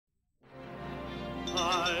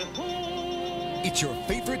It's your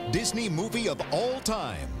favorite Disney movie of all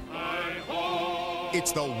time.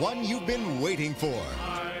 It's the one you've been waiting for.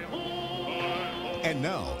 And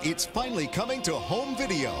now it's finally coming to home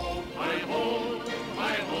video.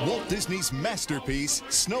 Walt Disney's masterpiece,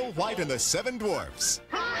 Snow White and the Seven Dwarfs.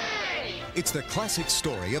 Hooray! It's the classic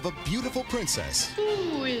story of a beautiful princess.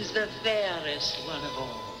 Who is the fairest one of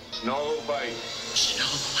all? Snow White. Snow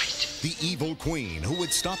White. The evil queen who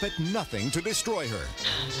would stop at nothing to destroy her.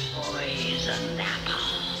 Poison apple.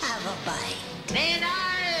 Have a bite. Then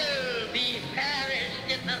I'll be fairest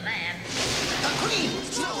in the land. The queen,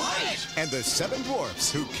 Snow White! And the Seven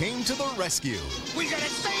Dwarfs who came to the rescue. We gotta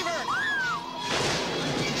save her!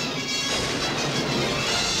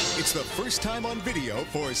 It's the first time on video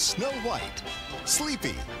for Snow White.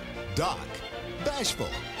 Sleepy, Doc, Bashful,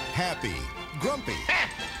 Happy, Grumpy,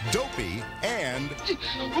 Dopey, and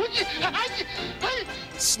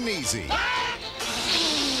Sneezy.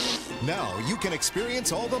 Now you can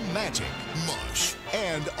experience all the magic, mush,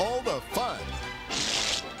 and all the fun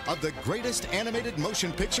of the greatest animated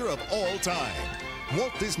motion picture of all time.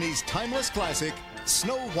 Walt Disney's timeless classic,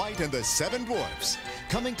 Snow White and the Seven Dwarfs.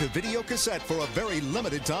 Coming to video cassette for a very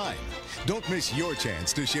limited time. Don't miss your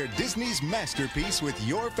chance to share Disney's masterpiece with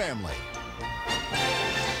your family.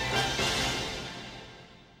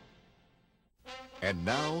 And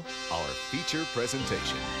now, our feature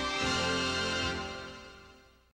presentation.